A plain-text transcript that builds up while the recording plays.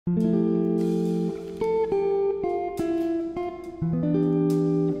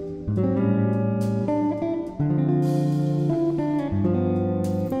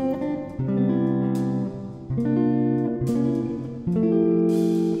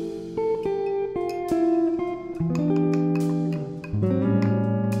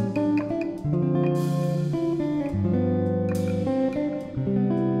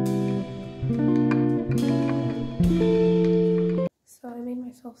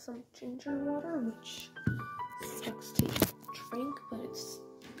Some ginger water, which sucks to drink, but it's,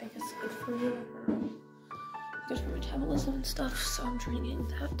 I guess, good for you, or good for metabolism and stuff, so I'm drinking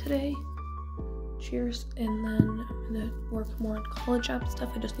that today. Cheers. And then I'm gonna work more on college app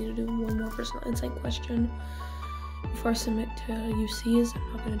stuff. I just need to do one more personal insight question before I submit to UCs.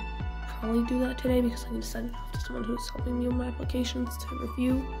 I'm not gonna probably do that today because I need to send it off to someone who's helping me with my applications to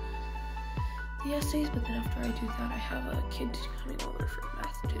review the essays, but then after I do that, I have a kid coming over for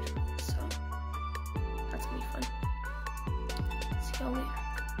math tutoring, so that's gonna be fun. See y'all later.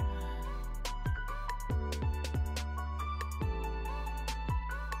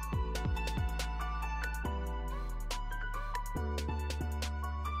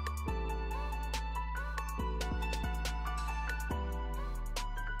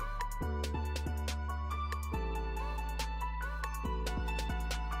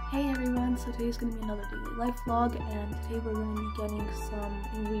 Hey everyone, so today's going to be another daily life vlog, and today we're going to be getting some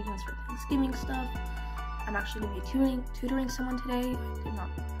ingredients for Thanksgiving stuff. I'm actually going to be tutoring someone today. I did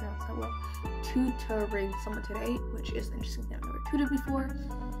not pronounce that well. Tutoring someone today, which is interesting. I've never tutored before.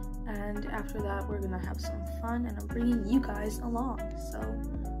 And after that, we're going to have some fun, and I'm bringing you guys along. So,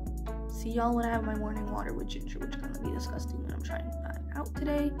 see y'all when I have my morning water with ginger, which is going to be disgusting when I'm trying that out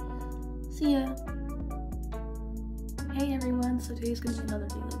today. See ya! Hey everyone, so today's going to be another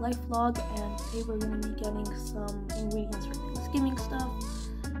daily life vlog, and today we're going to be getting some ingredients for Thanksgiving stuff.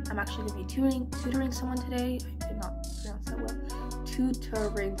 I'm actually going to be tutoring someone today. I did not pronounce that well.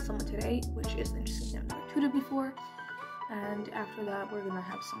 Tutoring someone today, which is interesting. I've never tutored before. And after that, we're going to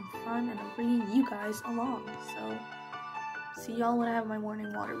have some fun, and I'm bringing you guys along. So, see y'all when I have my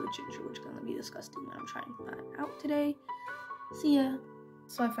morning water with ginger, which is going to be disgusting when I'm trying that out today. See ya!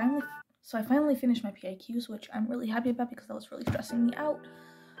 So I finally finished my PIQs, which I'm really happy about because that was really stressing me out.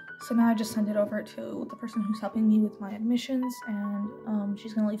 So now I just sent it over to the person who's helping me with my admissions, and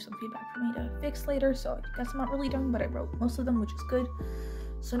she's gonna leave some feedback for me to fix later. So I guess I'm not really done, but I wrote most of them, which is good.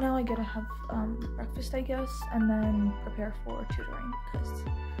 So now I gotta have breakfast, I guess, and then prepare for tutoring because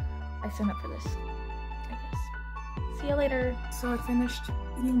I signed up for this, I guess. See you later. So I finished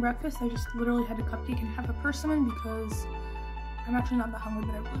eating breakfast. I just literally had a cupcake and half a persimmon because I'm actually not that hungry,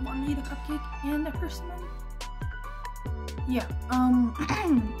 but I really want to eat a cupcake and a persimmon. Yeah,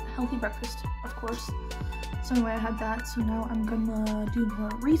 healthy breakfast, of course. So anyway, I had that, so now I'm gonna do more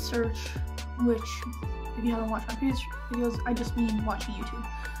research, which, if you haven't watched my previous videos, I just mean watching YouTube.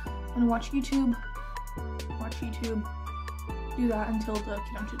 I'm gonna watch YouTube, do that until the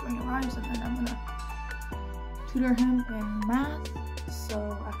kid I'm tutoring arrives, and then I'm gonna tutor him in math.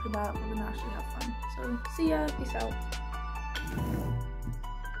 So after that, we're gonna actually have fun. So see ya, peace out.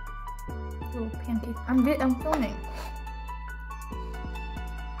 Little pancake. I'm filming.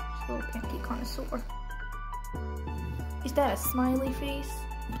 Just a little pancake connoisseur. Is that a smiley face?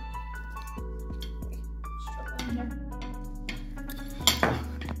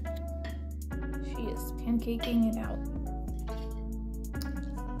 She is pancaking it out.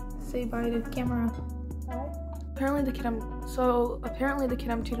 Say bye to the camera. Bye. Apparently the kid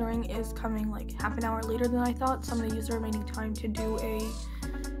I'm tutoring is coming like half an hour later than I thought, so I'm gonna use the remaining time to do a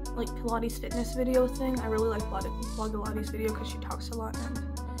like Pilates fitness video thing. I really like Pilates video because she talks a lot and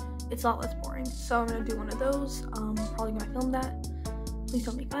it's a lot less boring. So I'm gonna do one of those. Probably gonna film that. Please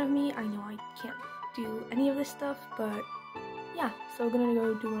don't make fun of me. I know I can't do any of this stuff, but yeah. So I'm gonna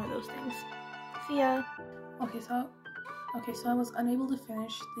go do one of those things. See ya. Okay, so I was unable to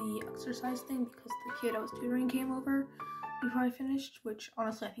finish the exercise thing because the kid I was tutoring came over before I finished, which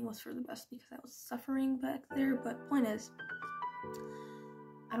honestly I think was for the best because I was suffering back there. But point is,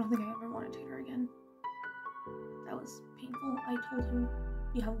 I don't think I ever want to tutor again. That was painful. I told him,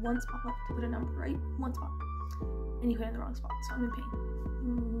 you have one spot left to put a number, right? One spot. And you put it in the wrong spot, so I'm in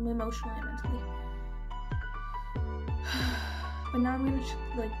pain. Emotionally and mentally. But now I'm gonna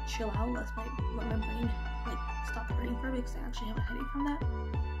like chill out, let my brain like stop hurting for a bit because I actually have a headache from that.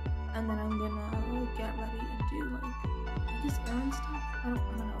 And then I'm gonna get ready and do like, I guess errand stuff? I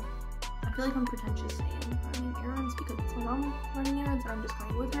don't know. I feel like I'm pretentious saying running errands because it's my mom running errands and I'm just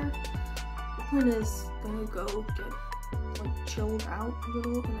going with her. The point is, I'm gonna go get like chilled out a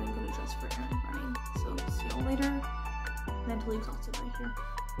little and then I'm gonna dress for errand running. So see y'all later. Mentally exhausted right here.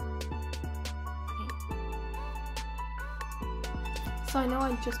 So I know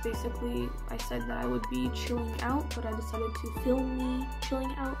I said that I would be chilling out, but I decided to film me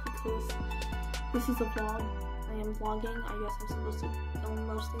chilling out because this is a vlog. I am vlogging. I guess I'm supposed to film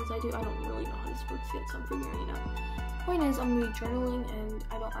most things I do. I don't really know how this works yet, so I'm figuring it out. Point is, I'm going to be journaling, and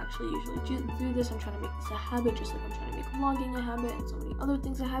I don't actually usually do this. I'm trying to make this a habit, just like I'm trying to make vlogging a habit, and so many other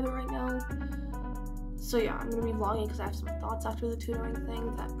things a habit right now. So yeah, I'm going to be vlogging because I have some thoughts after the tutoring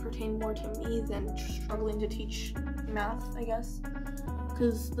thing that pertain more to me than struggling to teach math, I guess.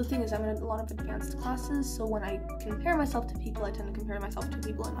 Because the thing is, I'm in a lot of advanced classes, so when I compare myself to people, I tend to compare myself to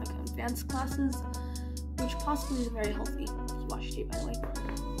people in like advanced classes, which possibly isn't very healthy if you watch tape, by the way.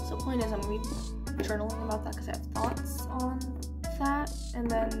 So point is, I'm going to be journaling about that because I have thoughts on that, and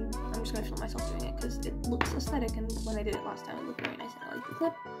then I'm just going to film myself doing it because it looks aesthetic, and when I did it last time, it looked very nice and I liked the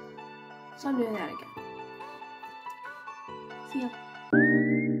clip, so I'm doing that again. See ya.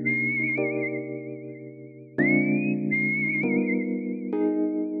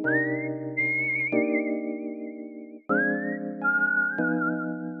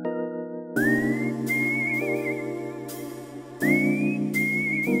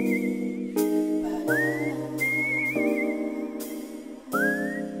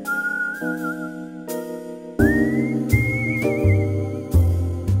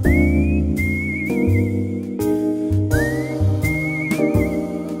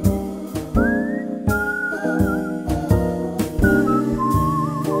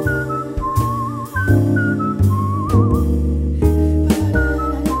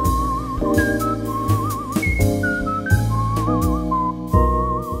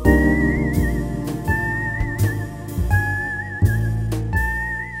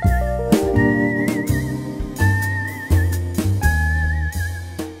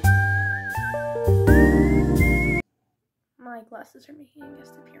 My glasses are making a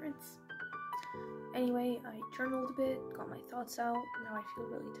guest appearance. Anyway, I journaled a bit, got my thoughts out. Now I feel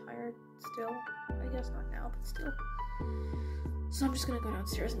really tired still. I guess not now, but still. So I'm just gonna go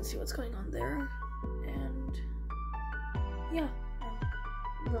downstairs and see what's going on there. And yeah,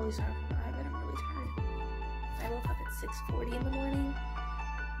 I'm really sorry for my habit. I'm really tired. I woke up at 6:40 in the morning,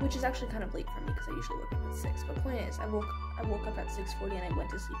 which is actually kind of late for me because I usually wake up at 6. But point is, I woke up at 6:40 and I went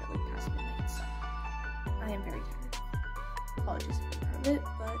to sleep at like past midnight. So I am very tired. Apologies for being part of it,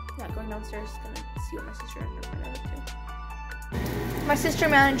 but yeah, going downstairs is gonna see what my sister and her friend are up to. My sister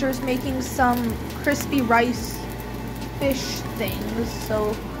manager is making some crispy rice fish things.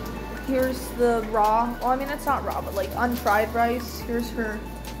 So here's the raw, well, I mean it's not raw, but like unfried rice. Here's her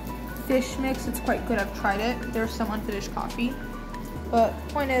fish mix. It's quite good. I've tried it. There's some unfinished coffee. But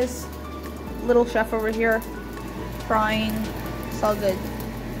point is, little chef over here frying. It's all good.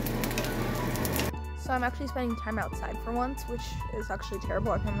 So I'm actually spending time outside for once, which is actually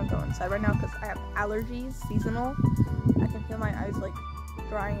terrible. I think I'm gonna go inside right now because I have allergies, seasonal. I can feel my eyes like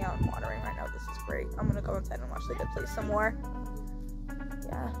drying out and watering right now. This is great. I'm gonna go inside and watch The Good Place some more.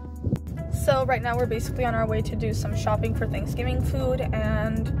 Yeah. So right now we're basically on our way to do some shopping for Thanksgiving food,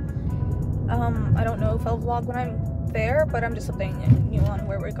 and I don't know if I'll vlog when I'm there, but I'm just updating you on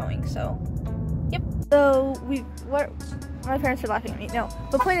where we're going. So yep. So my parents are laughing at me. No,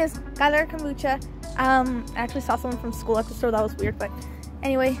 the point is, got our kombucha. I actually saw someone from school at the store. That was weird, but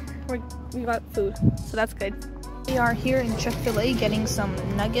anyway, we got food, so that's good. We are here in Chick-fil-A getting some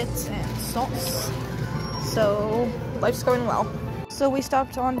nuggets and sauce, so life's going well. So we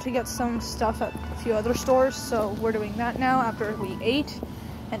stopped on to get some stuff at a few other stores, so we're doing that now after we ate,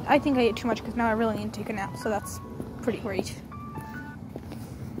 and I think I ate too much because now I really need to take a nap, so that's pretty great.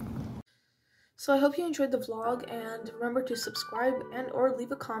 So I hope you enjoyed the vlog, and remember to subscribe and or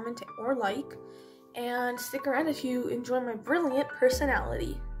leave a comment or like, and stick around if you enjoy my brilliant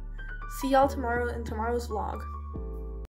personality. See y'all tomorrow in tomorrow's vlog.